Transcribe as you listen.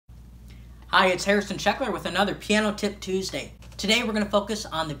Hi, it's Harrison Sheckler with another Piano Tip Tuesday. Today we're going to focus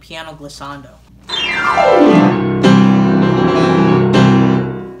on the piano glissando.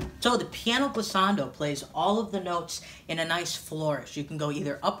 So the piano glissando plays all of the notes in a nice flourish. You can go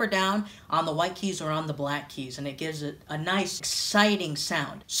either up or down on the white keys or on the black keys, and it gives it a nice, exciting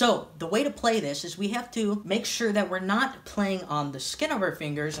sound. So the way to play this is we have to make sure that we're not playing on the skin of our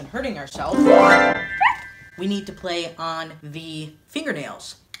fingers and hurting ourselves. We need to play on the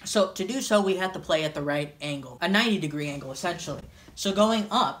fingernails. So to do so, we have to play at the right angle, a 90-degree angle essentially. So going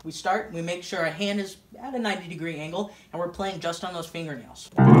up, we make sure our hand is at a 90-degree angle, and we're playing just on those fingernails.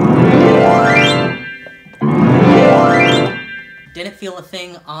 Didn't feel a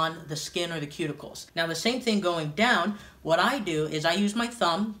thing on the skin or the cuticles. Now the same thing going down, what I do is I use my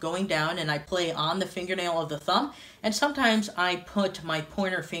thumb going down and I play on the fingernail of the thumb, and sometimes I put my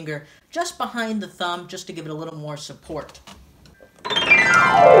pointer finger just behind the thumb just to give it a little more support.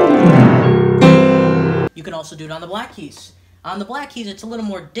 You can also do it on the black keys. On the black keys, it's a little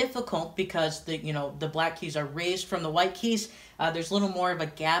more difficult because the black keys are raised from the white keys. There's a little more of a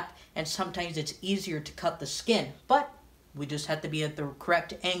gap, and sometimes it's easier to cut the skin. But we just have to be at the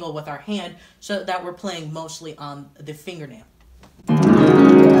correct angle with our hand so that we're playing mostly on the fingernail.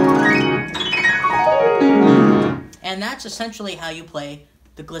 And that's essentially how you play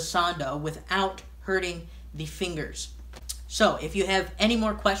the glissando without hurting the fingers. So if you have any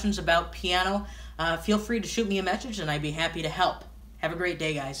more questions about piano, feel free to shoot me a message and I'd be happy to help. Have a great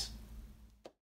day, guys.